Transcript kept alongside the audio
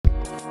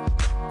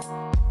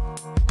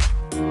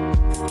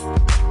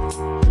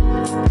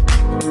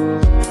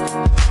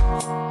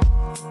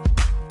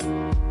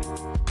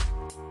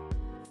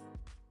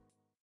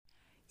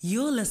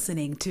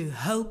listening to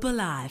Hope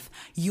Alive,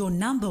 your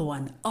number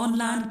one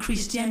online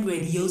Christian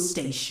radio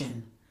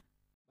station.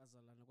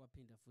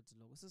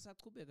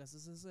 Sisaqhubeka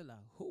sisesela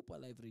Hope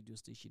Alive radio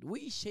station.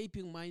 We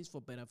shaping minds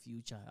for better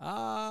future.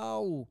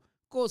 Aw,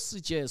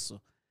 Nkosi Jesu.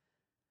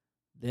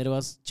 There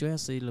was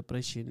joyous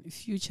celebration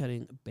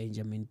featuring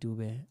Benjamin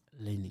Dube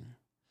Learning.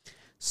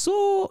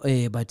 So,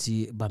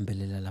 bati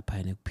bambelela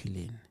lapha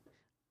ekuphileni.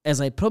 As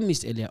I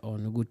promised earlier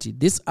on, ukuthi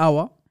this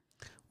hour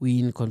we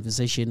in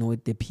conversation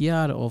with the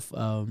PR of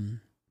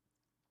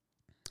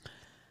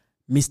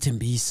Miss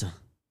Tembisa.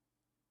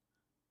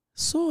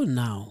 So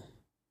now,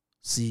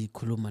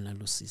 sikhuluma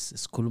nalo sisi.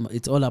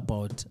 It's all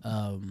about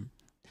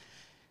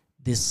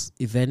this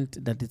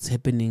event that is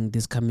happening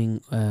this coming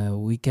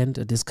weekend,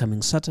 this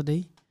coming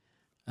Saturday.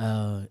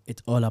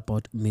 It's all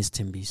about Miss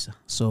Tembisa.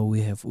 So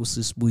we have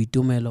Usis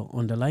Buitumelo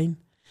on the line,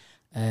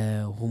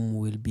 whom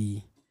we'll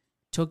be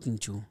talking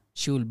to.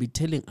 She will be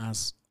telling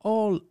us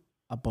all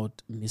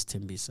about Miss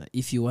Tembisa.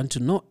 If you want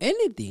to know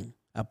anything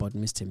about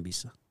Miss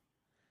Tembisa,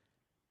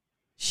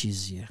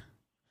 she's here.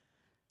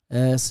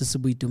 Sisi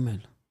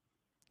Buitumelo.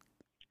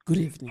 Good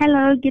evening.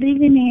 Hello, good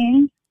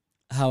evening.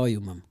 How are you,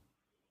 ma'am?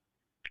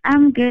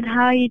 I'm good.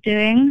 How are you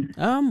doing?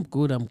 I'm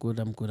good.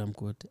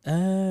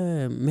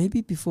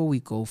 Maybe before we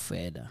go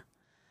further,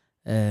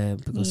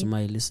 because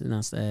my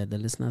listeners, the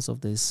listeners of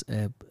this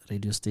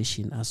radio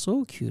station are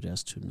so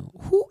curious to know,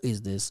 who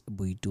is this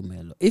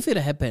Buitumelo? If it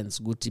happens,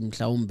 Guti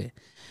mhlawumbe,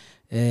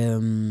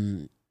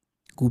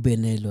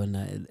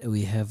 kubenelona,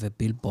 we have a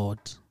billboard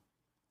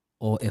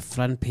or a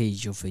front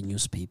page of a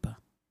newspaper.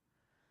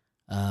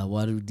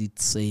 What would it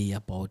say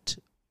about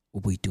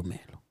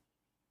Buitumelo?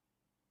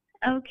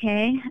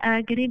 Okay.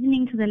 Good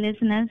evening to the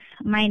listeners.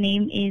 My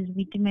name is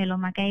Buitumelo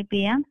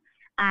Makaipea.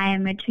 I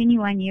am a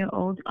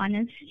 21-year-old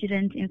honors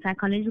student in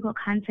psychological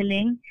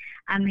counseling.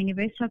 I'm a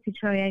University of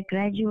Pretoria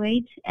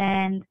graduate,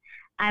 and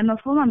I'm a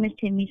former Miss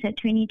Tembisa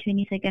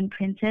 2022nd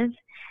Princess,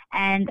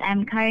 and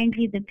I'm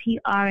currently the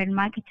PR and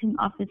marketing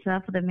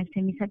officer for the Miss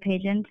Tembisa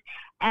pageant,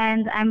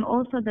 and I'm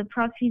also the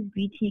Proffi's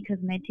Beauty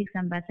Cosmetics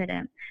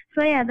ambassador.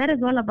 So yeah, that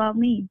is all about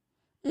me.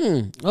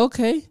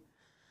 Okay,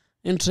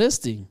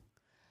 interesting.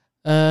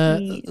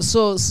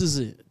 So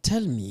Susie,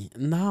 tell me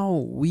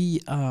now.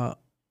 We are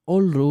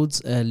all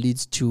roads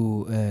leads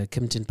to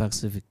Kempton Park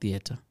Civic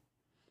Theatre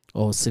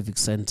or Civic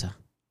Center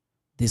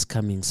this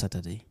coming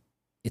Saturday.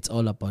 It's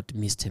all about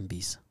Miss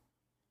Tembisa.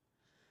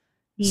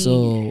 Yes.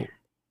 So,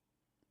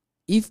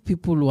 if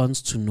people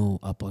wants to know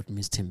about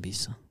Miss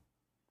Tembisa,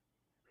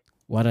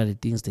 what are the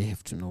things they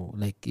have to know?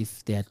 Like,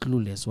 if they are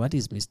clueless, what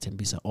is Miss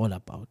Tembisa all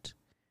about?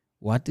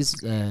 What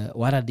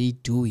are they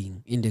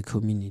doing in the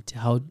community?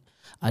 How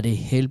are they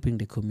helping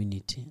the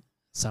community?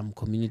 Some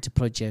community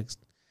projects.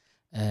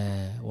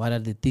 What are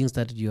the things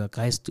that you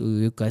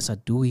guys are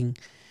doing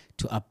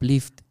to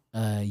uplift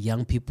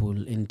young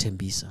people in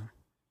Tembisa?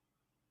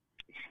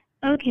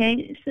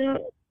 Okay,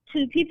 so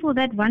to people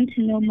that want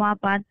to know more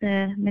about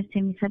the Miss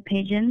Tembisa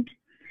pageant,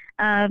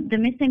 the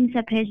Miss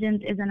Tembisa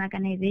pageant is an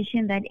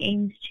organization that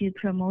aims to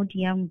promote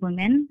young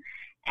women,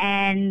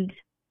 and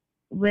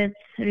with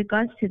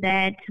regards to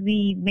that,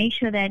 we make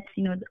sure that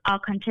our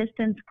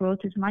contestants' growth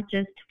is not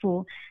just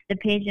for the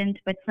pageant,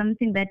 but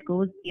something that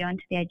goes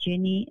beyond their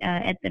journey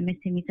at the Miss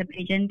Tembisa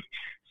pageant.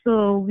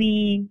 So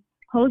we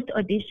host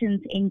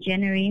auditions in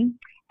January,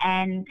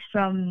 and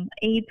from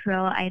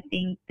April, I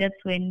think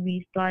that's when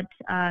we start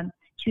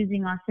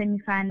choosing our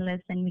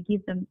semi-finalists, and we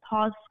give them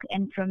tasks,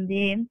 and from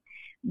there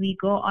we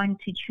go on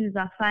to choose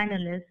our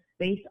finalists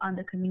based on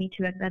the community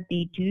work that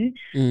they do.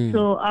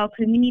 So our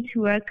community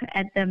work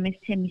at the Miss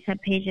Tembisa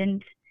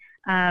pageant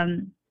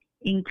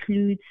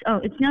includes,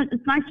 it's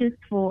not just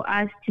for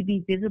us to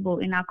be visible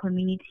in our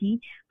community,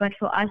 but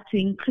for us to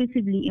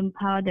inclusively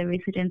empower the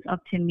residents of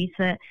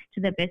Tembisa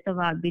to the best of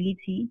our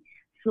ability.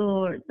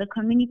 So the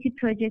community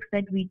projects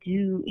that we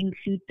do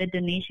include the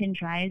donation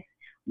drives,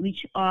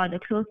 which are the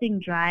clothing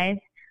drive,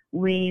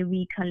 where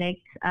we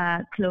collect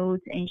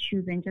clothes and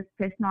shoes and just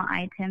personal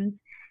items.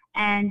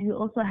 And we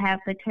also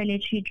have the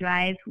toiletry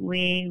drive,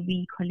 where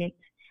we collect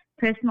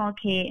personal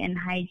care and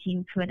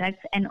hygiene products,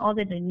 and all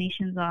the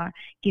donations are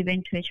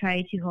given to a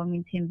charity home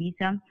in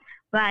Tembisa.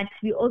 But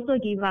we also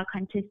give our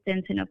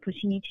contestants an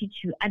opportunity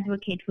to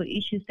advocate for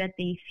issues that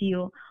they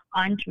feel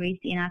aren't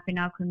raised enough in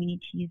our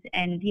communities.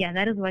 And yeah,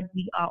 that is what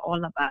we are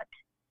all about.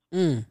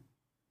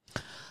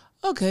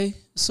 Okay,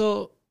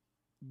 so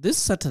this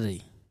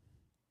Saturday,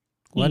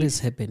 what is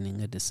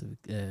happening at the Civic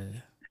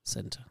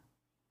Center?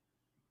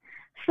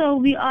 So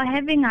we are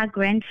having our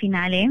grand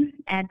finale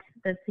at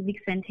the Civic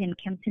Center in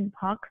Kempton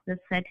Park this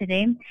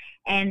Saturday,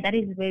 and that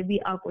is where we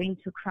are going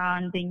to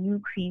crown the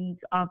new queens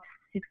of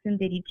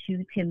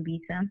 1632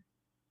 Tembisa.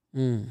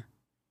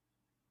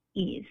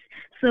 Yes.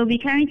 So we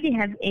currently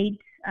have 8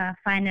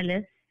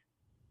 finalists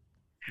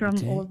from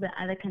all the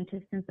other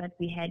contestants that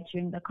we had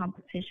during the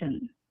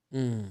competition.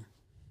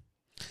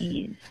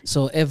 Yes.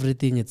 So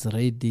everything is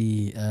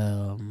ready.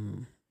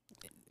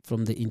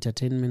 From the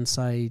entertainment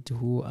side,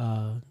 who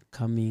are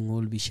coming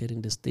will be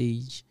sharing the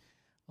stage,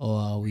 or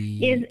are we?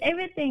 Yes,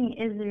 everything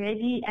is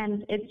ready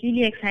and it's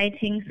really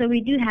exciting. So we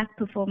do have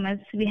performers.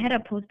 We had a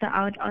poster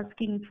out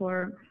asking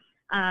for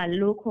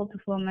local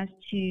performers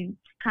to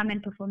come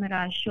and perform at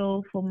our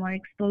show for more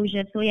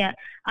exposure. So yeah,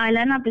 our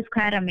lineup is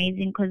quite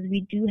amazing because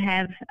we do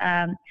have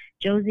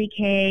Josie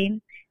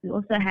K. We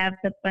also have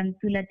the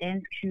Pansula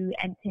Dance Crew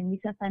and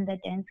Temisa Thunder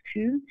Dance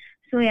Crew.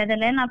 So yeah, the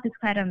lineup is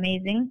quite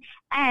amazing,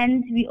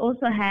 and we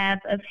also have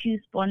a few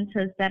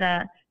sponsors that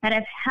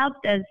have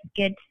helped us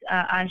get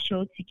our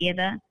show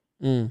together.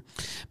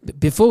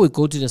 Before we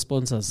go to the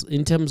sponsors,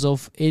 in terms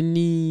of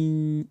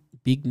any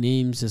big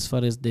names as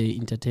far as the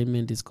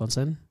entertainment is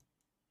concerned,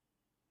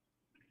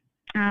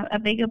 I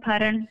beg your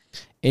pardon.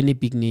 Any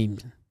big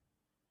names?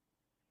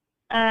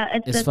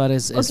 As far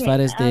as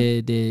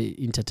the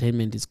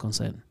entertainment is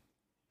concerned.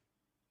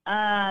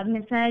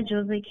 Messiah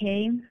Jose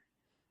K.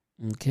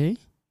 Okay.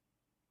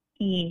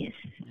 Yes.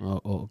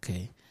 Oh,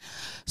 okay.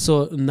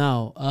 So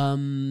now,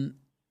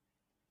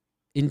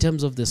 in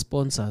terms of the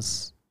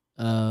sponsors,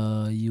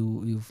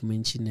 you've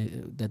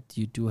mentioned that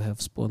you do have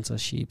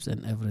sponsorships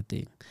and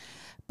everything.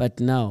 But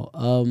now,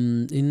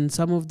 in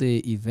some of the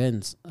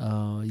events,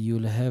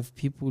 you'll have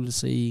people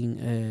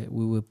saying,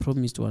 we were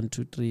promised 1,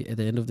 2, 3. At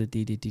the end of the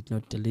day, they did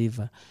not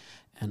deliver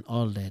and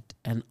all that.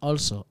 And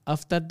also,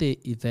 after the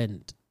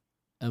event,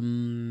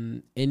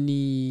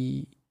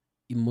 any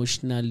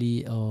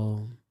emotionally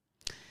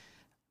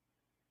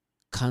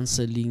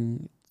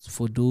counseling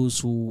for those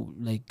who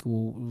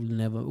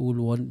will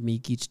won't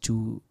make it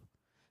to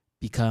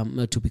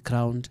become to be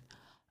crowned,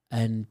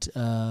 and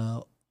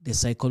the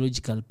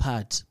psychological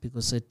part,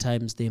 because at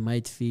times they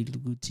might feel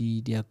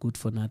they are good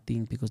for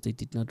nothing because they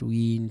did not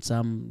win.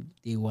 Some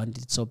they want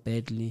it so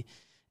badly,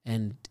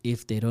 and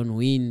if they don't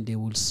win, they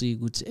will see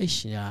good.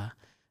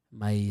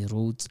 My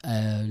roads,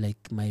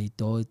 like my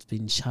door, it's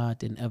been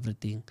shut and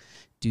everything.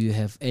 Do you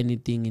have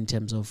anything in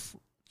terms of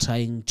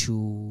trying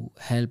to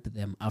help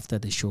them after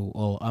the show,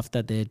 or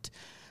after that,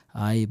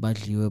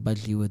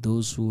 badly with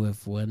those who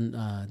have won,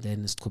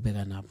 then it's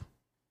up?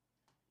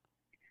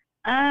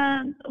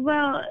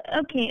 Well,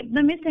 okay. The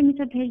Mr.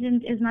 Mr.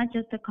 Pageant is not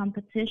just a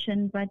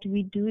competition, but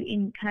we do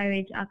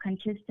encourage our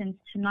contestants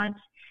to not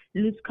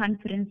lose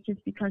confidence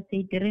just because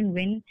they didn't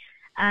win.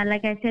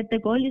 Like I said, the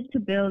goal is to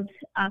build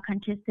our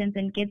contestants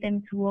and get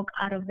them to walk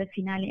out of the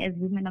finale as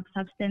women of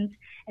substance.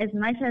 As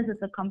much as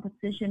it's a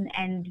competition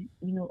and,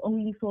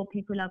 only 4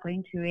 people are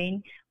going to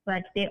reign,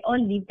 but they all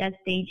leave that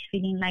stage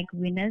feeling like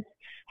winners.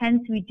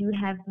 Hence, we do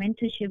have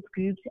mentorship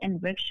groups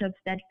and workshops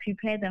that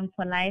prepare them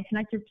for life,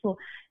 not just for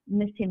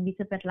Miss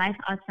Tembisa, but life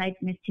outside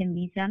Miss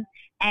Tembisa.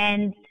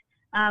 And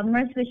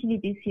more especially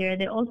this year,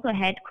 they also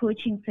had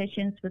coaching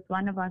sessions with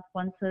one of our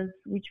sponsors,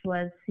 which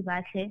was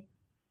Sibahle.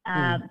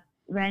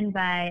 Run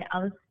by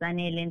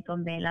Zanele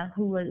Ntombela,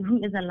 who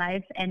is a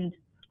life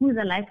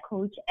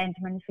coach and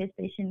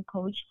manifestation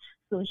coach.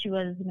 So she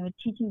was,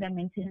 teaching them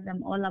and telling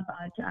them all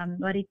about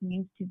what it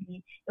means to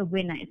be a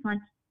winner. It's not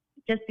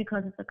just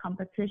because it's a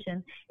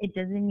competition. It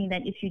doesn't mean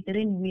that if you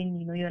didn't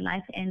win, your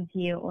life ends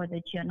here, or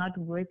that you're not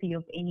worthy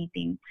of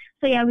anything.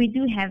 So yeah, we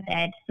do have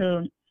that.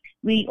 So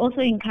we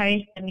also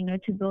encourage them,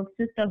 to build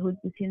sisterhood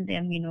within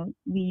them.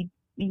 We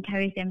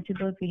encourage them to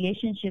build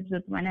relationships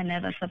with one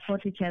another,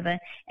 support each other,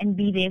 and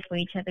be there for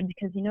each other.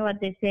 Because you know what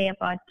they say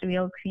about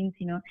real queens,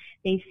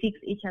 they fix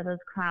each other's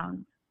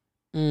crowns.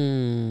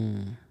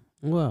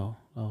 Wow,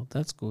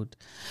 that's good.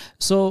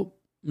 So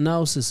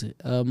now, Sisi,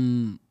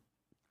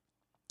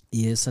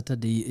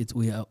 Saturday,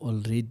 we are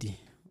already,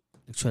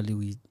 actually,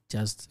 we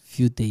just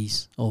few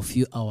days or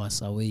few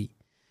hours away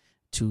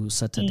to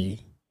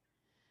Saturday.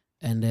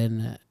 And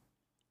then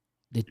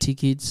the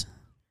tickets,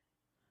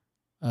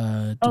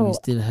 do we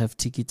still have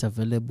tickets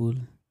available?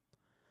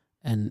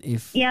 And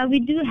yeah, we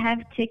do have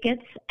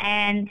tickets,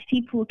 and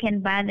people can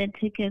buy the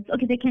tickets.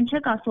 Okay, they can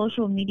check our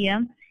social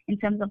media in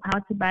terms of how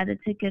to buy the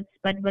tickets,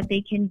 but what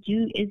they can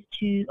do is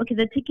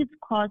the tickets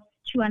cost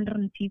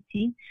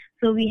 250.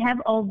 So we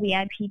have all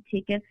VIP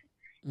tickets,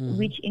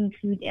 which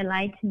include a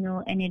light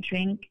meal and a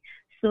drink.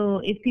 So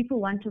if people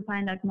want to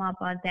find out more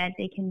about that,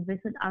 they can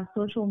visit our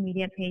social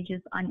media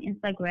pages on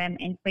Instagram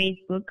and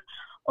Facebook,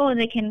 or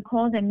they can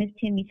call the Miss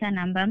Tembisa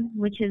number,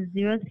 which is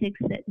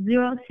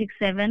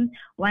 067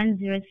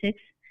 106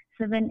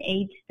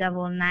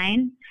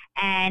 7899.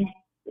 And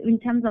in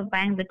terms of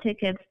buying the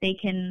tickets, they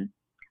can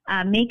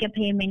make a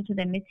payment to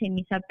the Miss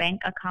Tembisa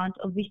bank account,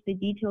 of which the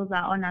details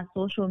are on our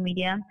social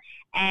media,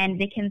 and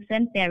they can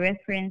send their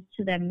reference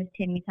to the Miss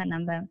Tembisa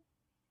number,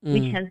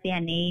 which has their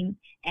name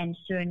and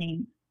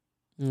surname.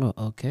 Oh,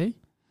 okay.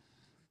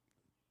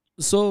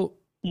 So,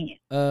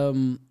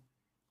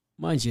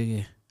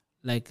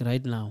 like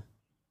right now,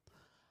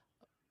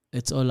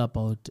 it's all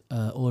about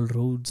all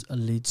roads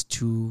leads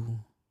to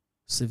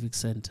Civic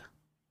Center,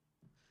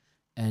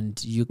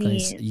 and you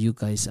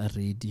guys are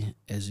ready,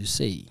 as you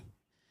say.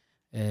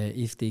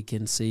 If they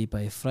can say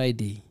by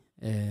Friday,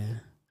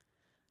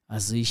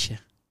 Azisha.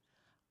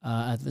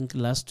 I think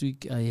last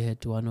week I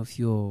had one of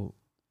your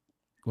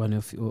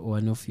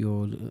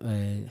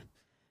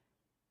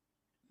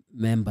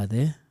member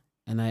there,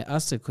 and I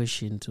asked a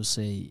question to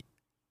say,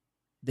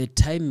 the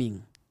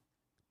timing,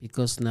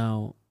 because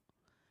now,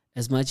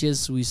 as much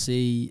as we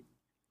say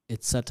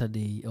it's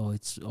Saturday or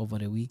it's over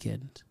the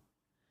weekend,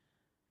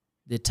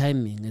 the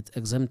timing, it's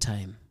exam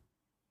time.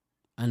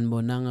 And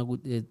Monanga,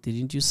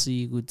 didn't you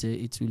see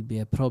it will be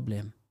a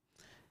problem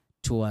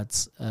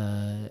towards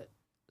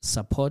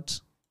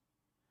support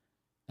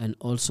and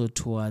also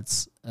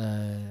towards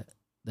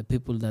the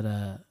people that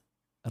are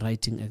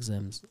writing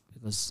exams,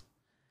 because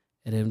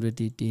at the end of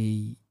the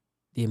day,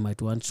 they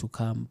might want to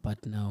come,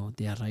 but now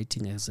they are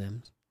writing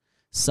exams.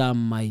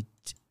 Some might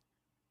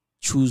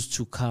choose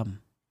to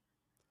come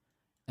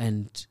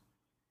and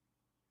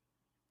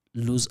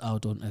lose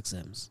out on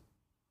exams.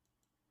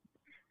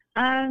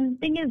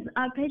 Thing is,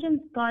 our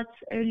pageant starts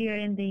earlier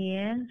in the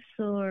year,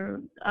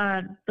 so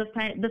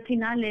the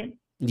finale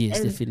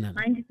Yes, the is finale.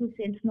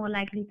 90% more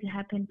likely to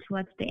happen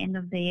towards the end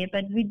of the year.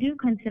 But we do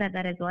consider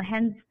that as well.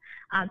 Hence,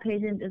 our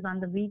pageant is on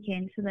the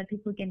weekend so that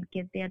people can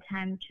get their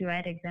time to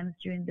write exams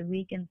during the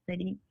week and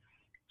study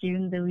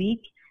during the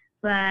week.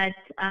 But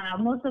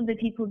most of the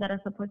people that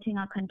are supporting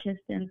our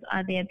contestants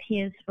are their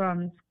peers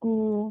from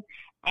school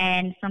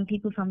and some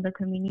people from the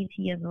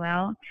community as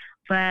well.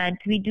 But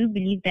we do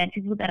believe that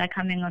people that are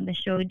coming on the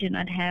show do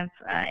not have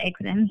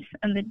exams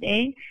on the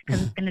day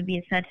because it's going to be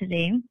a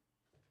Saturday.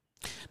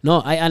 No,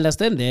 I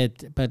understand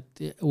that, but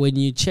when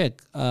you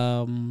check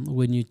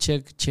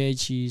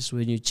churches,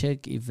 when you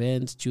check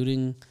events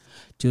during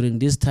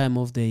this time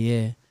of the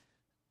year,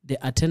 the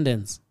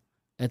attendance,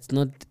 it's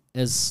not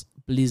as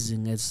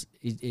pleasing as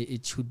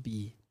it should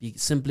be,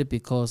 simply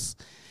because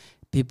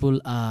people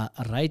are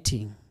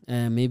writing.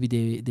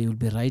 Maybe they will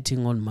be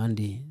writing on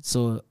Monday,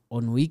 so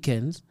on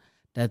weekends,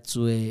 that's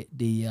where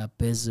they are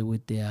busy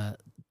with their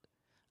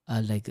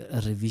like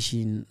a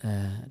revision,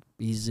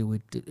 busy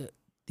with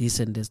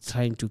this and this,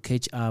 trying to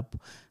catch up,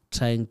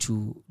 trying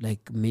to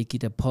like make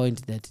it a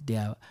point that they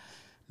are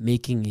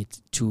making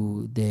it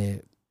to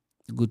the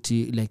good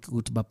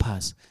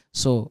pass.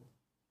 So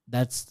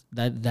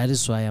that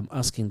is why I'm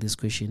asking this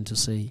question to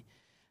say,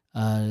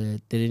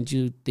 don't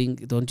you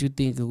think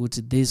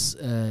this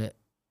the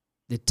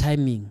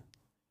timing,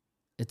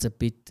 it's a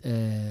bit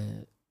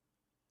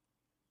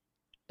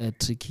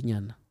tricky?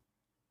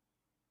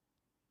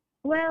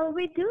 Well,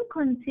 we do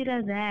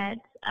consider that.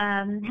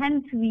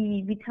 Hence,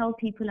 we tell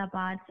people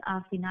about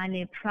our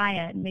finale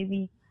prior,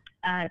 maybe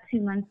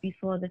 2 months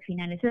before the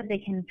finale, so that they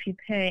can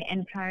prepare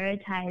and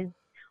prioritize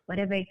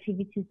whatever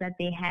activities that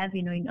they have,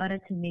 in order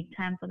to make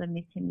time for the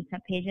Miss Tembisa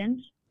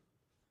pageant.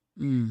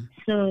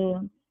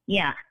 So,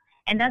 yeah.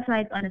 And that's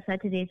why it's on a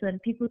Saturday, so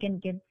that people can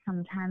get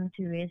some time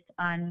to rest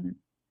on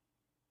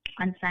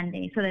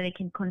Sunday, so that they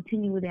can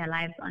continue their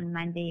lives on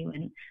Monday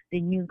when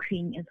the new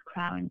queen is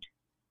crowned.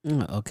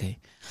 Okay.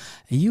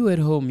 You at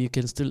home, you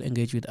can still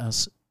engage with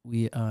us.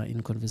 We are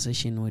in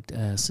conversation with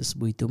Sis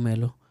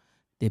Boitumelo,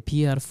 the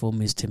PR for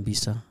Miss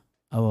Tembisa.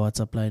 Our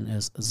WhatsApp line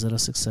is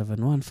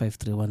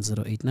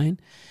 0671531089.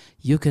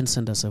 You can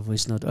send us a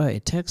voice note or a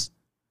text.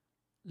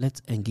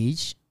 Let's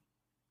engage.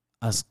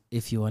 Ask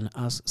if you want to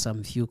ask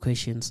some few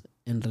questions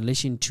in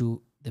relation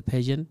to the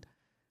pageant.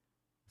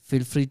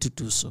 Feel free to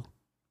do so,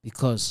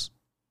 because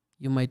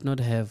you might not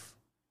have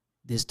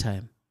this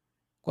time.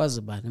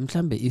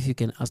 If you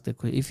can ask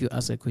if you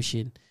ask a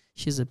question,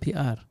 she's a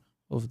PR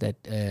of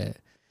that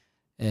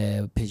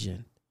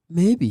pageant.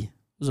 Maybe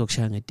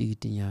uzokushaya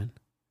ticket nyana.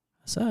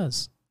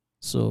 Asas.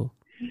 So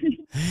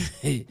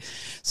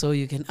so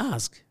you can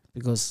ask,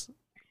 because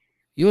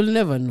you'll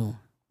never know.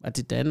 But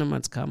it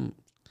might come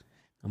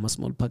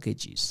small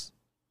packages.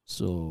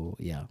 So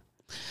yeah.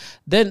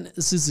 Then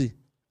Sisi,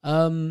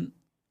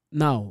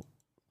 now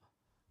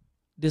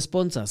the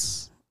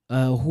sponsors.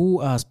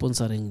 Who are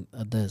sponsoring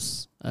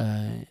this?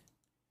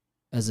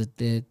 Is it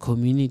the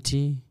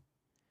community?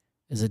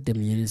 Is it the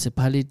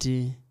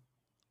municipality?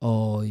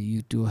 Or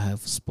you do have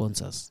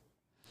sponsors?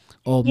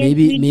 Or Yes,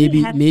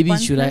 maybe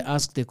should I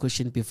ask the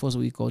question before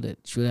we call it?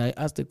 Should I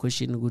ask the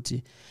question,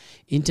 Guti,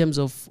 in terms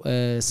of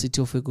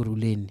City of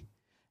Ekurhuleni,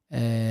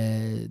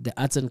 the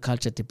Arts and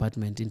Culture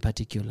Department in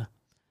particular?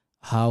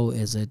 How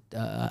is it?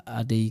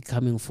 Are they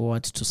coming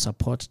forward to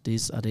support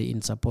this? Are they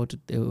in support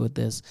with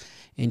this,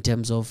 in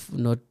terms of,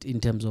 not in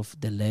terms of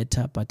the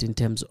letter, but in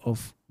terms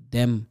of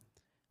them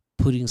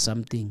putting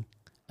something,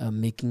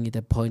 making it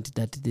a point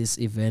that this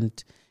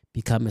event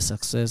become a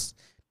success,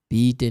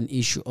 be it an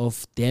issue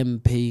of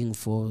them paying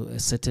for a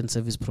certain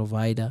service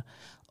provider,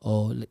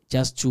 or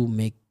just to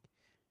make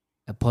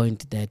a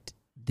point that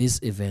this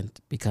event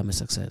become a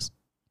success?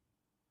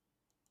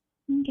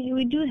 Okay,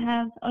 we do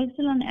have. Are you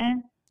still on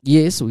air?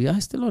 Yes, we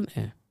are still on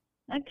air.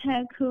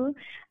 Okay, cool.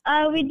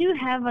 We do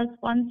have our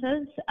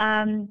sponsors.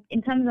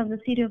 In terms of the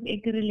City of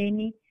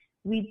Ekurhuleni,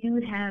 we do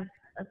have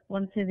a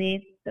sponsor there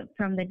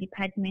from the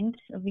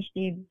department, of which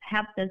they've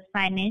helped us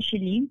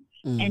financially,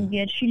 and we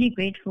are truly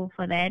grateful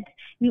for that.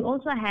 We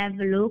also have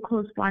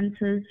local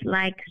sponsors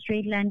like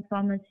Straightline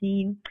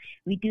Pharmacy.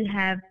 We do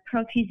have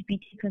Profuse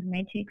Beauty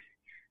Cosmetics.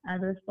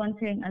 They're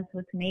sponsoring us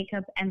with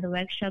makeup and the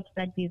workshops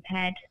that we've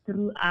had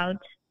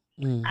throughout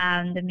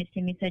the Miss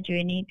Thembisa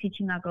journey,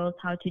 teaching our girls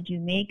how to do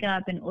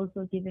makeup and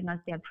also giving us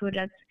their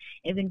products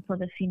even for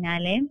the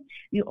finale.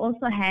 We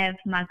also have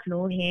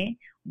Maclo Hair,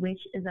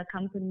 which is a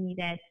company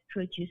that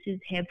produces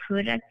hair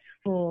products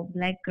for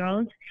Black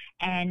girls,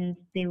 and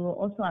they were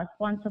also a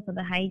sponsor for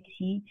the high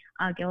tea.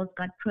 Our girls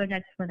got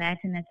products for that,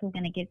 and they're still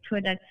going to get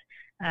products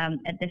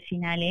at the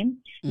finale.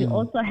 We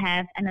also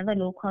have another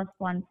local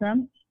sponsor,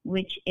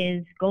 which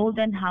is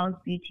Golden House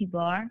Beauty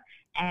Bar,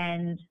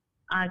 and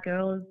our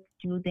girls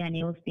do their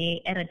nails there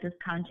at a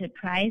discounted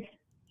price.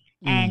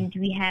 And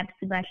we have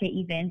Sibahle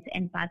Events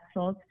and bath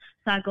salts.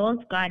 So our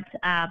girls got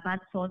bath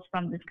salts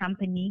from this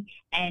company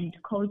and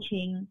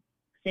coaching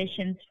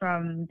sessions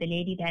from the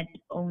lady that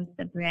owns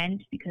the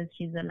brand, because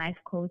she's a life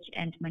coach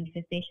and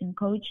manifestation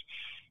coach.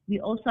 We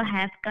also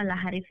have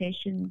Kalahari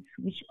Fashions,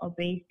 which are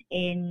based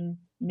in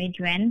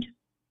Midrand,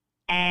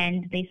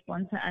 and they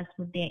sponsor us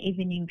with their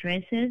evening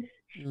dresses.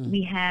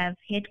 We have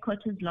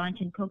Headquarters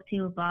Lounge and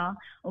Cocktail Bar,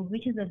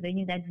 which is a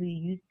venue that we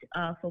used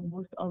for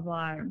most of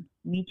our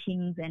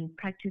meetings and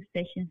practice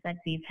sessions that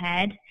we've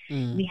had.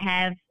 We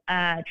have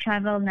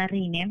Travel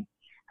Narine,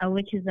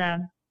 which is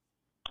a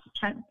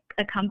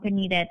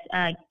company that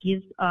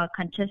gives our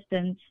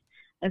contestants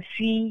a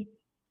free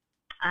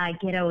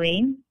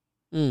getaway.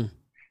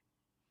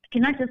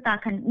 Not just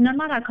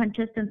not our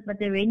contestants, but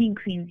the reigning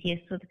queens, yes.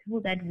 So the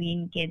people that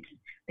win get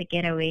the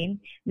getaway.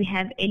 We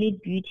have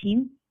Elite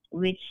Beauty,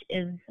 which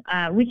is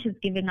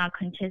giving our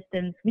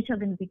contestants, which are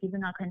going to be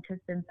giving our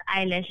contestants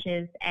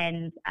eyelashes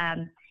and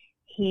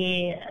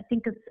hair. I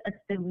think it's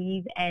the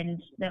weave, and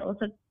they're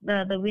also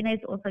the winner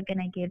is also going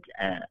to get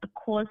a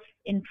course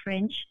in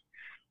French.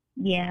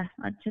 Yeah,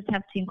 I'll just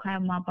have to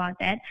inquire more about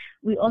that.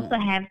 We also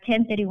have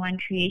 1031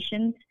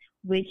 Creations,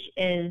 which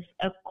is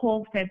a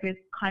core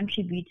fabric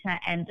contributor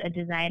and a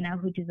designer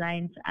who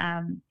designs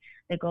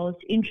the girls'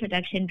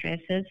 introduction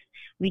dresses.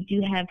 We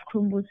do have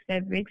Kumbus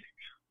Fabrics,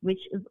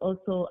 which is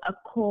also a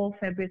core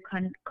fabric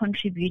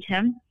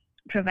contributor,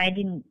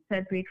 providing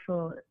fabric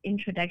for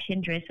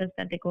introduction dresses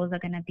that the girls are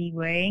going to be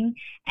wearing.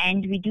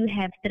 And we do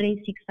have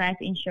 365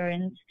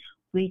 Insurance,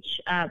 which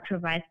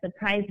provides the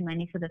prize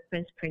money for the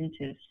first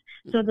princess.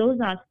 So those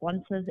are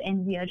sponsors,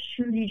 and we are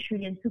truly,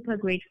 truly and super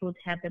grateful to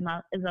have them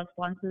out as our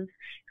sponsors,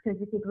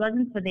 because if it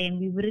wasn't for them,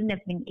 we wouldn't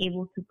have been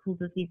able to pull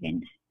this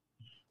event.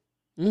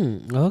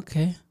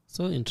 Okay,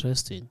 so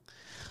interesting.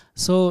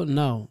 So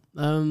now,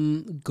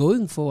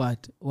 going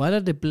forward, what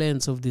are the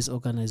plans of this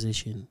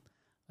organization?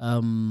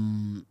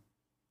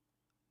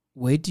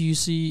 Where do you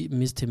see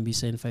Miss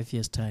Thembisa in 5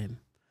 years' time?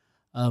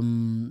 I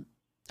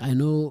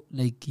know,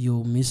 like,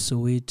 you Miss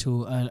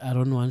Soweto, I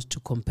don't want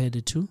to compare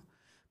the two,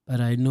 but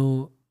I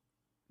know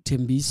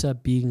Thembisa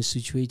being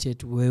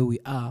situated where we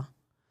are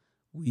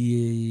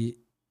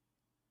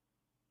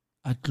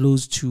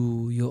close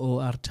to your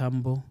OR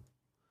Tambo.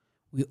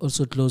 We're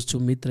also close to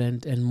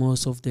Midrand, and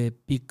most of the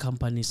big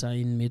companies are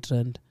in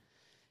Midrand.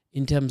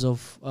 In terms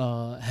of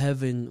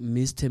having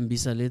Miss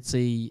Thembisa, let's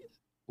say,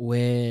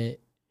 where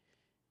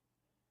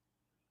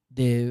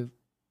the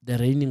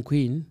reigning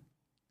queen,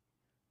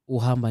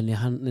 uhamba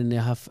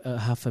half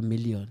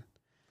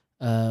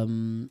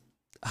 $500,000.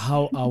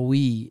 How are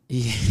we?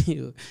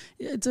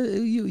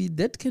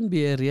 That can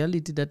be a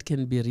reality that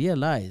can be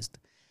realized.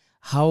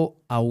 How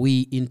are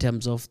we in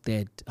terms of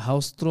that? How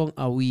strong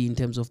are we in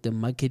terms of the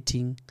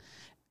marketing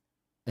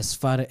as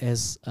far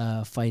as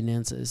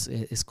finance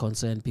is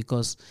concerned?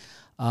 Because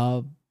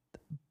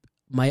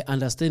my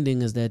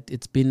understanding is that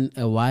it's been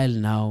a while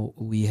now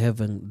we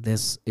having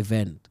this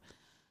event.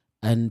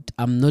 And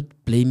I'm not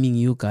blaming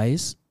you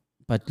guys,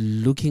 but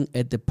looking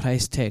at the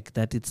price tag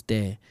that it's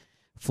there,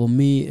 for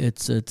me,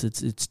 it's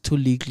too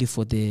little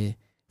for the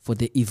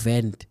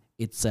event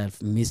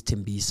itself, Miss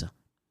Thembisa.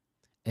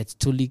 It's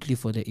too little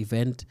for the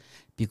event,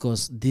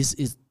 because this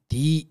is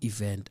the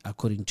event,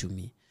 according to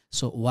me.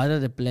 So what are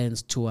the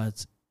plans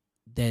towards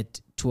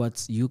that,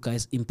 towards you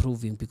guys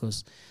improving?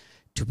 Because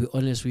to be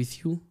honest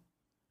with you,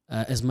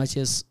 as much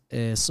as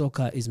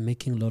soccer is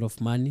making a lot of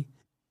money,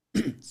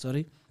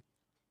 sorry,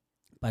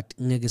 but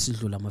ngeke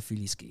sidlula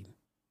ama-Phillies game.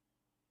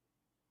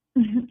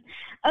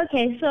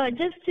 Okay, so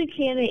just to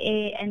clear the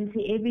air and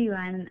to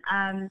everyone,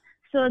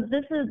 so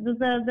this is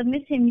the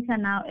Miss Thembisa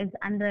now is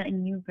under a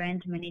new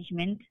brand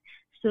management.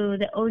 So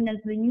the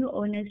new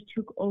owners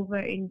took over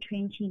in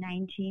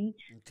 2019. Okay.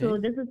 So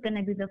this is going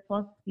to be the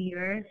 4th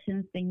year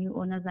since the new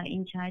owners are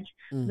in charge.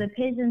 The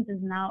pageant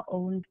is now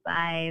owned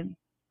by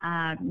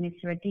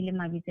Ms. Ratile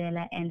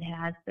Mabitsela and her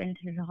husband,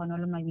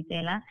 Honolo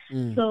Mabitsela.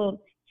 So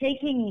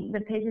taking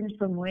the pageant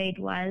from where it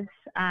was,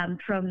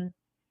 from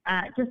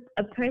just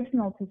a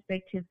personal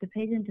perspective, the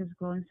pageant has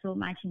grown so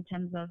much in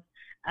terms of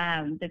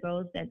the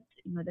girls that,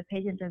 the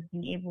pageant has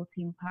been able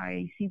to empower.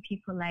 You see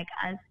people like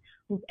us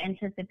who've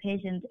entered the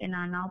pageant and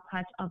are now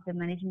part of the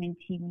management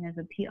team as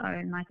a PR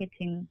and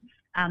marketing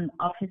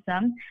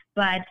officer.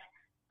 But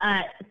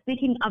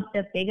speaking of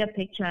the bigger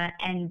picture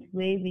and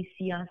where we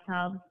see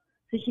ourselves,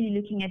 especially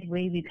looking at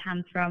where we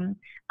come from,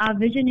 our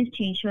vision is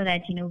to ensure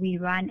that, we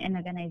run an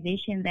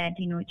organization that,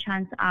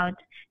 churns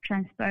out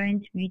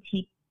transparent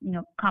beauty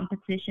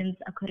competitions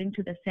according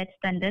to the set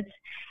standards.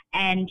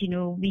 And,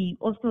 we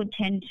also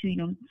tend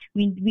to,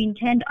 we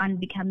intend on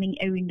becoming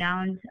a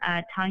renowned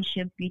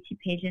township beauty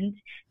pageant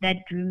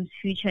that grooms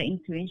future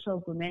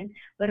influential women.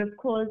 But of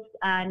course,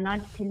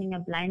 not turning a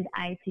blind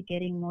eye to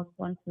getting more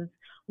sponsors.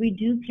 We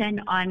do plan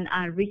on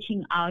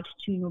reaching out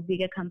to,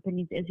 bigger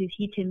companies. As you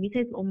see,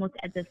 Tembisa is almost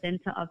at the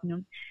center of,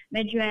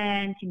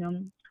 Midrand,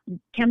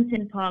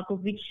 Kempton Park,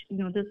 of which,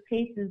 those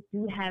places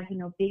do have,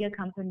 bigger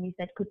companies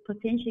that could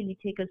potentially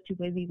take us to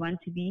where we want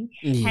to be.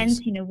 Yes.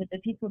 Hence, with the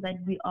people that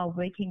we are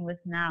working with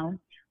now,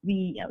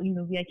 we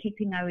are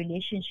keeping our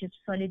relationships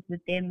solid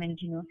with them, and,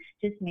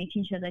 just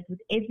making sure that with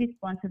every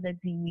sponsor that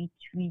we meet,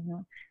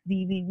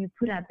 we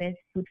put our best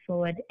foot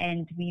forward,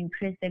 and we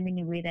impress them in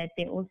a way that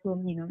they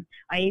also,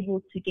 are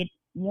able to get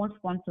more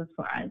sponsors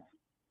for us.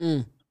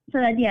 Mm. So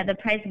that, the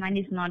prize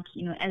money is not,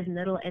 as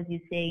little as you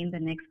say in the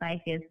next 5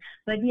 years.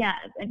 But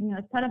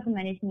as part of the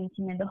management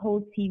team and the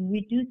whole team,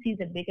 we do see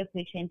the bigger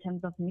picture in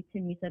terms of Miss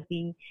Tembisa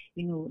being,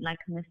 like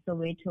Miss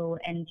Soweto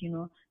and,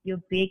 your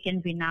big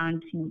and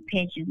renowned,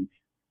 pageants.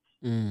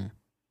 Mm.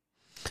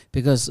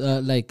 Because,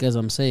 like as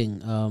I'm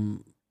saying,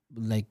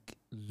 like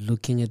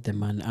looking at the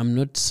money, I'm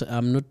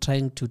not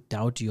trying to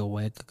doubt your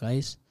work,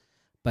 guys.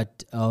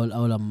 But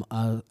all I'm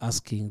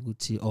asking,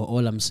 Guti, or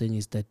all I'm saying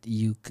is that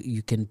you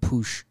can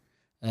push.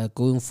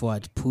 Going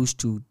forward, push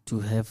to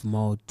have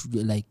more,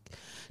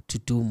 to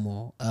do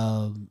more.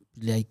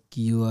 Like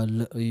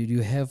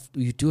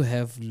you do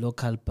have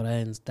local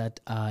brands that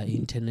are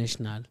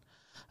international,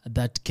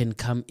 that can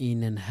come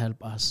in and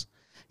help us.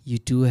 You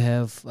do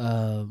have,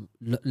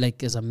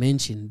 like as I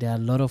mentioned, there are a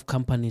lot of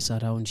companies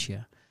around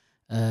here.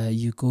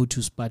 You go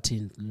to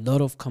Spartan, a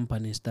lot of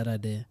companies that are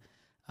there.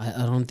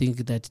 I don't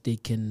think that they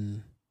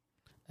can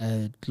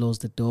close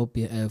the door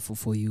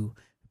for you.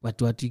 But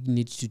what you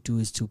need to do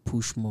is to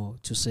push more,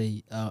 to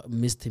say,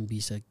 Miss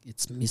Tembisa,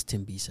 it's Miss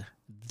Tembisa,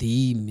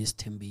 the Miss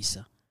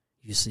Tembisa,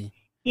 you see.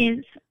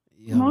 Yes,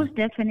 most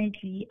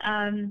definitely.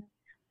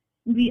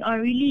 We are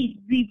really,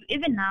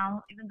 even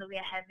now, even though we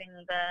are having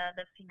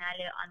the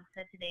finale on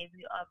Saturday,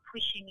 we are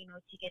pushing,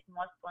 to get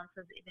more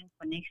sponsors even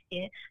for next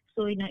year.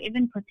 So,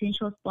 even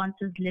potential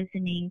sponsors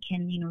listening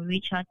can,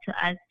 reach out to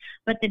us.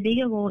 But the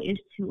bigger goal is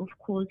to, of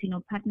course,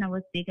 partner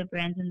with bigger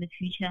brands in the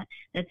future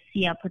that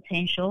see our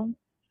potential.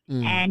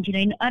 And,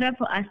 in order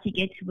for us to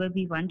get to where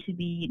we want to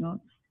be,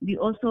 we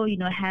also,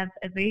 have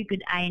a very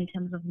good eye in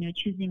terms of,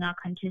 choosing our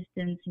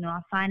contestants,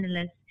 our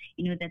finalists,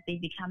 that they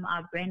become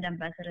our brand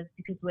ambassadors,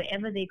 because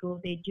wherever they go,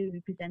 they do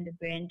represent the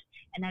brand.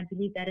 And I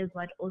believe that is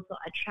what also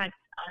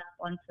attracts our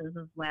sponsors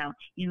as well.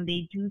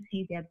 They do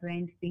see their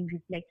brand being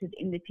reflected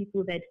in the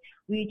people that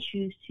we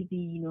choose to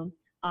be,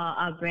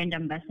 our brand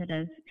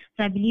ambassadors.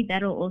 So I believe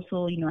that will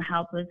also,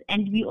 help us.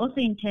 And we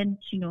also intend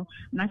to,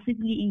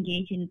 massively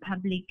engage in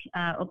public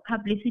or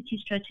publicity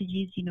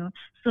strategies,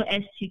 so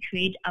as to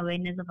create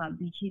awareness of our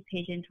beauty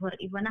pageant or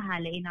even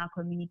in our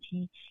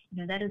community.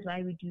 That is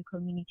why we do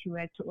community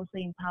work, to also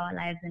empower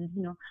lives and,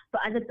 for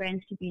other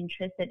brands to be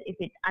interested if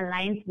it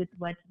aligns with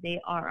what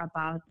they are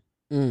about.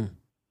 No,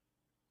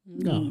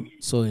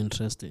 so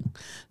interesting.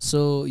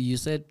 So you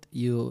said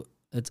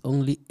it's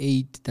only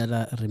 8 that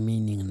are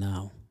remaining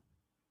now.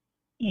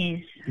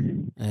 Yes.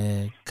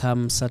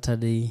 Come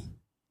Saturday,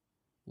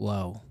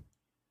 wow,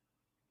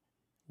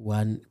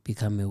 one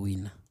become a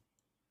winner.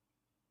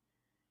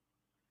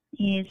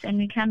 Yes, and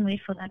we can't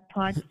wait for that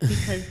part,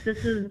 because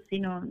this is,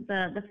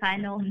 the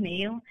final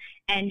nail,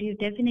 and we've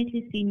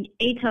definitely seen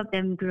 8 of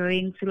them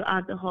growing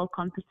throughout the whole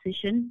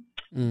competition.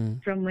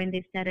 From when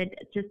they started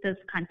just as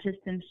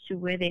contestants to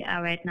where they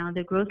are right now.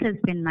 The growth has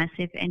been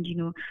massive, and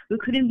we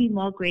couldn't be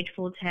more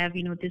grateful to have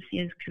this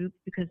year's group,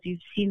 because you've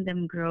seen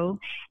them grow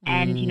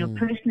and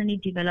personally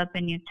develop,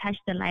 and touch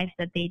the lives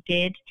that they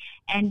did.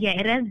 And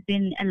it has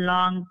been a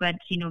long but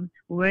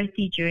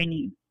worthy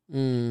journey.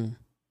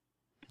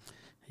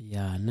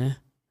 Yeah, ne?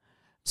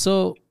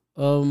 So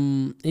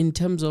in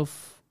terms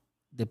of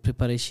the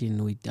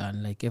preparation we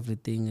done, like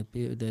everything,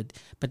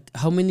 but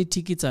how many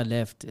tickets are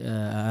left,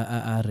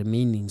 are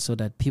remaining, so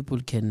that people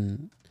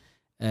can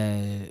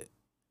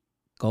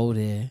go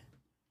there,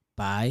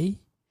 buy,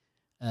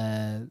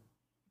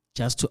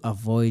 just to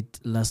avoid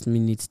last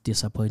minute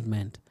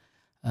disappointment?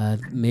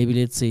 Maybe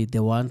let's say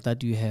the one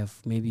that you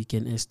have, maybe you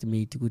can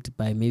estimate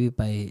maybe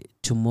by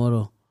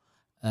tomorrow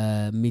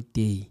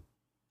midday,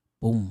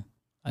 boom,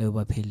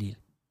 ayoba phelile.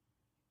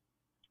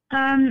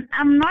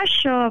 I'm not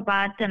sure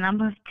about the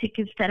number of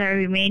tickets that are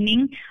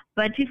remaining,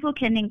 but people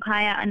can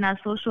inquire on our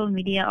social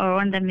media or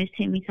on the Miss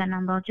Tembisa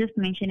number. I'll just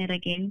mention it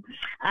again,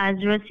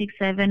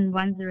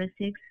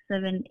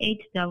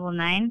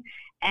 067-106-7899.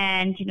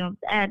 And,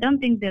 I don't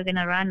think they're going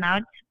to run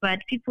out, but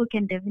people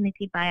can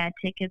definitely buy our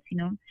tickets,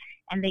 and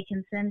they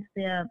can send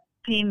their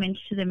payment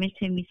to the Miss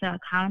Tembisa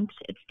account.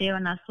 It's there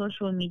on our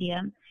social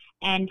media,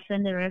 and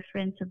send a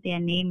reference of their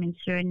name and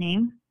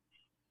surname.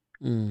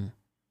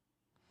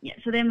 Yeah,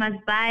 so they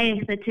must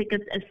buy the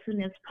tickets as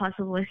soon as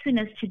possible, as soon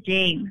as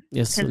today,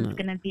 because it's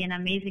going to be an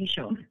amazing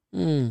show.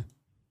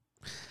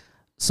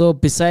 So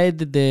beside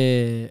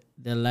the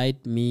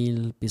light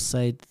meal,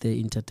 beside the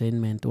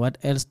entertainment, what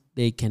else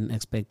they can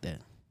expect there?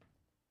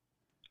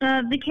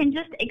 They can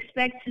just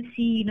expect to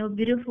see,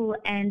 beautiful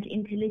and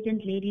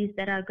intelligent ladies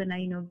that are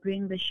gonna,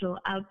 bring the show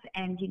up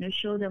and,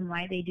 show them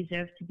why they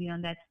deserve to be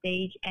on that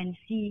stage and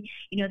see,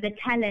 the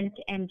talent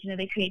and,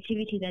 the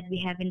creativity that we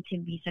have in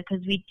Tembisa,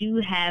 because we do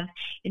have,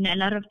 a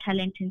lot of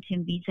talent in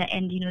Tembisa,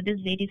 and,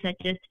 these ladies are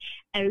just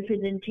a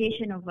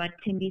representation of what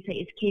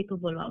Tembisa is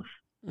capable of.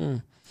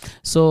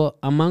 So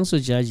amongst the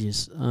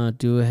judges,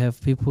 do you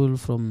have people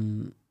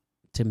from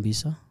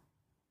Tembisa?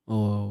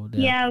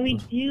 Yeah, we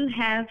do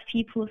have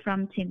people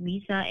from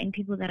Tembisa and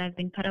people that have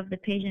been part of the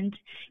pageant,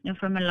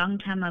 from a long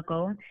time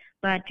ago.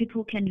 But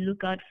people can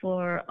look out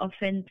for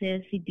Offense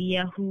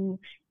Sibia, who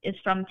is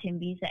from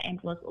Tembisa and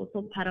was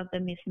also part of the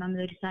Miss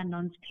Mamelodi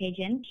Non's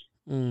pageant.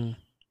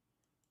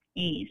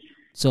 Yes.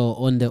 So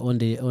on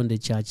the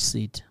judge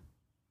seat.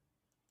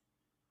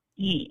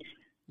 Yes.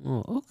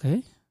 Oh,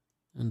 okay,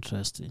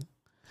 interesting.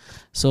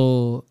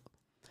 So,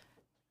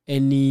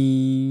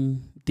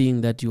 anything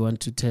that you want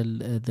to tell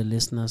the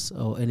listeners,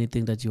 or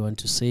anything that you want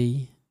to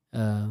say,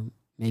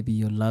 maybe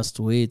your last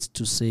words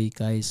to say,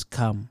 guys,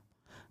 come.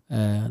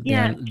 They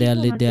are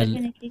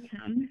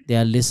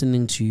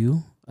listening to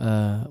you.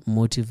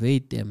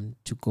 Motivate them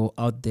to go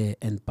out there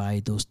and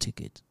buy those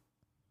tickets.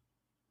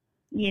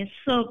 Yes,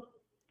 so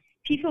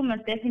people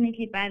must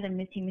definitely buy the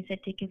Miss Tembisa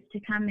tickets to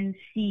come and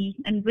see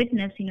and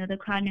witness, the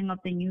crowning of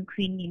the new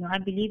queen. I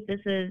believe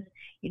this is,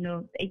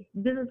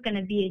 this is going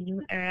to be a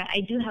new era.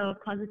 I do have a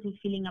positive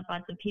feeling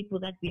about the people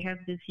that we have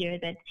this year,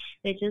 that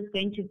they're just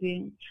going to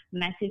bring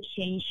massive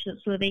change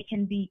so they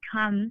can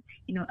become,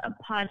 a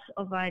part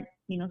of our,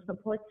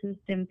 support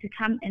system to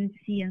come and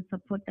see and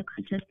support the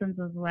contestants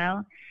as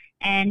well.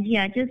 And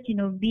just,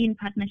 be in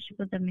partnership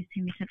with the Miss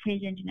Tembisa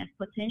pageant, as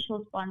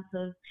potential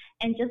sponsors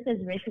and just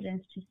as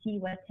residents to see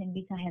what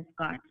Tembisa has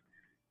got.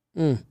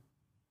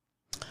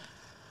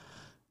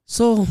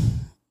 So,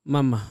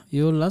 Mama,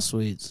 your last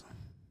words.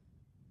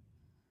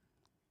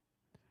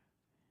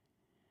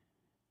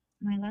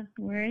 My last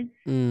words?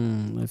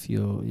 Of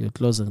your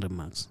closing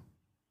remarks.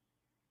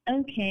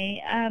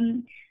 Okay.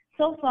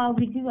 So far,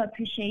 we do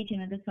appreciate,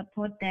 the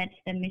support that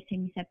the Miss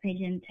Tembisa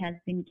pageant has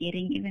been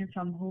getting, even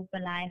from Hope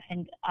Alive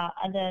and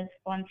other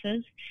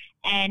sponsors.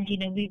 And,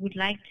 we would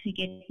like to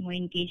get more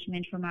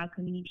engagement from our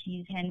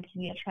communities. Hence,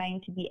 we are trying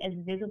to be as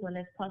visible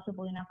as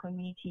possible in our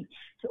community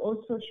to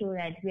also show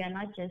that we are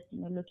not just,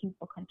 looking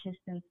for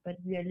contestants, but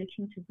we are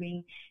looking to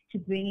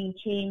bringing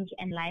change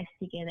and life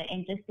together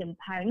and just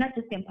not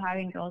just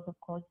empowering girls, of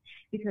course,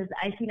 because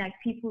I feel like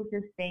people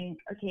just think,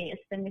 okay,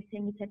 it's the Miss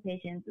Tembisa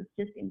pageant, it's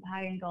just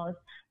empowering girls.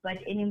 But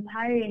in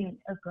empowering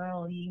a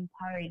girl, you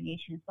empower a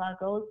nation. So our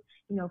girls,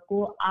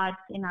 go out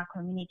in our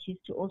communities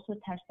to also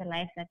touch the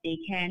life that they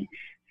can.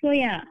 So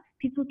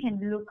people can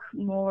look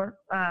more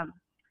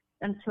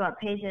into our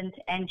pageant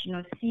and,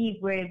 see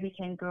where we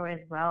can grow as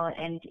well.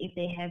 And if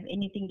they have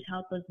anything to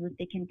help us with,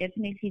 they can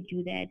definitely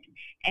do that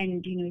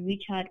and,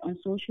 reach out on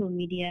social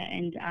media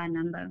and our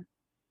number.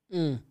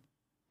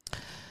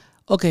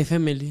 Okay,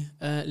 family,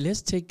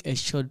 let's take a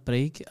short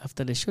break.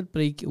 After the short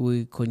break,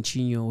 we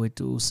continue with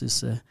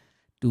Usis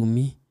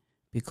Dumi,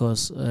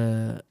 because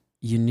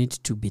you need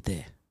to be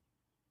there.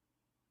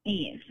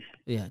 Yes.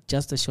 Yeah,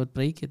 just a short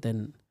break,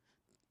 then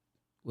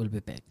we'll be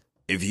back.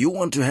 If you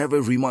want to have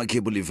a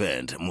remarkable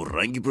event,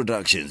 Murangi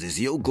Productions is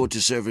your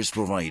go-to service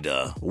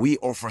provider. We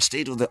offer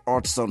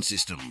state-of-the-art sound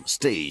system,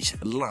 stage,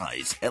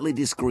 lights,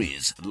 LED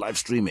screens, live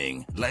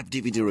streaming, live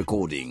DVD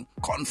recording,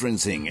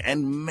 conferencing,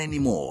 and many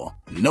more.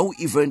 No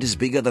event is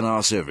bigger than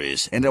our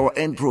service, and our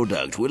end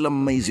product will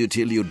amaze you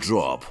till you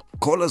drop.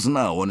 Call us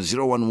now on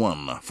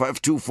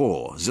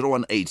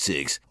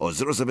 011-524-0186 or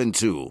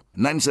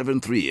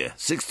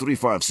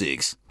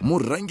 072-973-6356.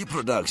 Murangi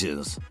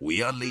Productions,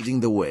 we are leading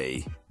the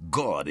way.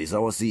 God is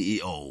our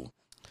CEO.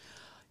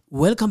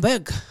 Welcome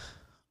back.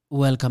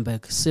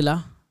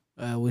 Sila,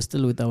 we're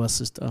still with our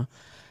sister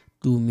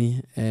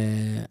Dumi.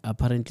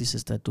 Apparently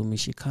sister Dumi,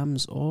 she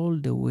comes all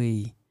the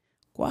way.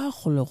 Kwa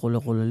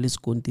gole le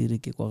skontiri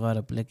ke kwa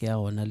gara plek ya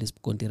ona le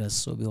skontira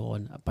so be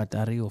ona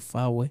patari o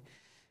fawe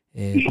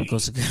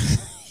because ke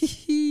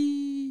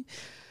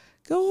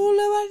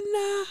gole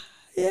bana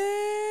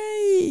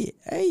yey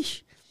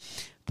eish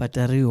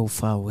patari o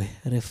fawe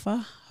re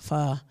fa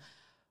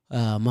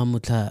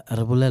mamutla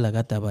re bolela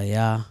ka taba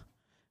ya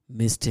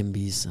Miss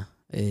Tembisa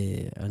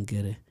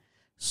ankere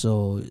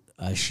so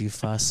a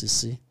shifa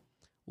sisi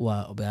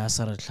wa be a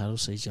sa re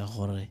tlhalosetsa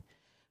gore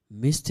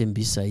Miss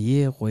Tembisa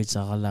ye go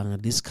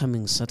etsagalang this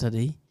coming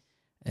Saturday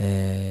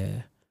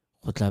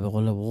go tla be go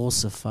le go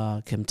se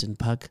fa Kempton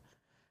Park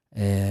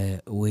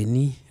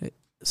weni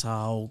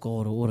sa go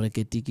gore o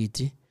reke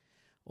tikiti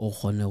o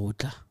gone go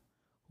tla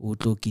o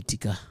tlo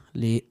kitika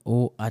le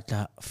o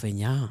atla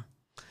fenya.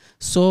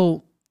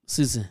 So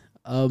Sisi,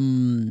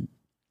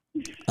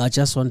 I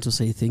just want to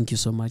say thank you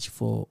so much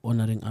for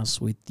honoring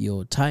us with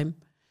your time.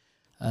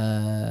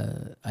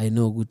 I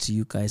know good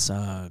you guys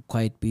are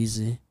quite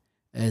busy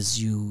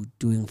as you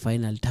doing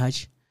final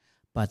touch,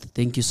 but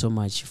thank you so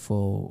much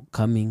for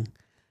coming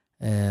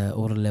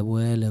o re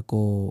leboele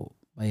ko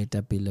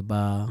baetapele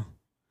ba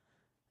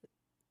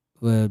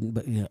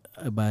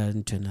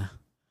ntwena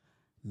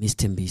Miss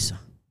Tembisa.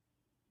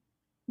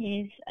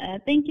 Yes,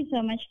 thank you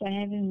so much for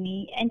having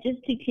me. And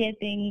just to clear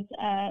things,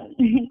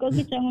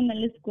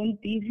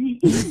 busy.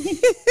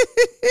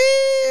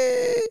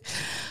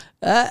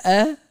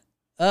 A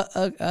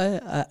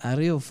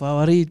re o fa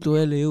wa re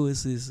itlwele eo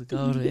sis ka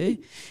hore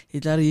e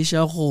tla re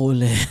isha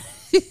gole.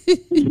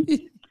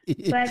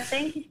 But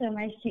thank you so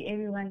much to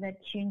everyone that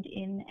tuned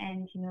in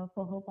and,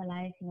 for Hope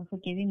Alive, for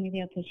giving me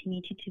the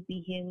opportunity to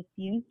be here with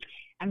you.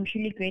 I'm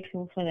truly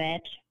grateful for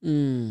that.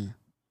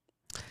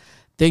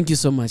 Thank you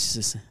so much,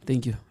 sis.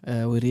 Thank you.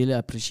 We really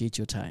appreciate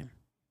your time.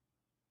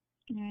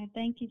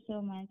 Thank you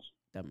so much.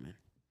 Amen.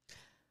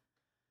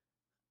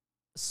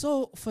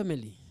 So,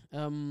 family,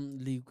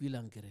 le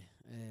ikuilang kere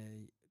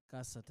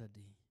ka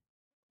Saturday.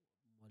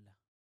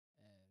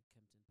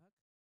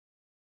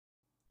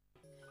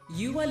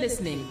 You are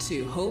listening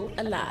to Hope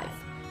Alive,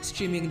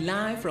 streaming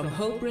live from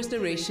Hope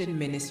Restoration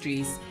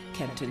Ministries,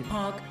 Kempton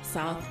Park,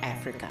 South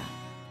Africa.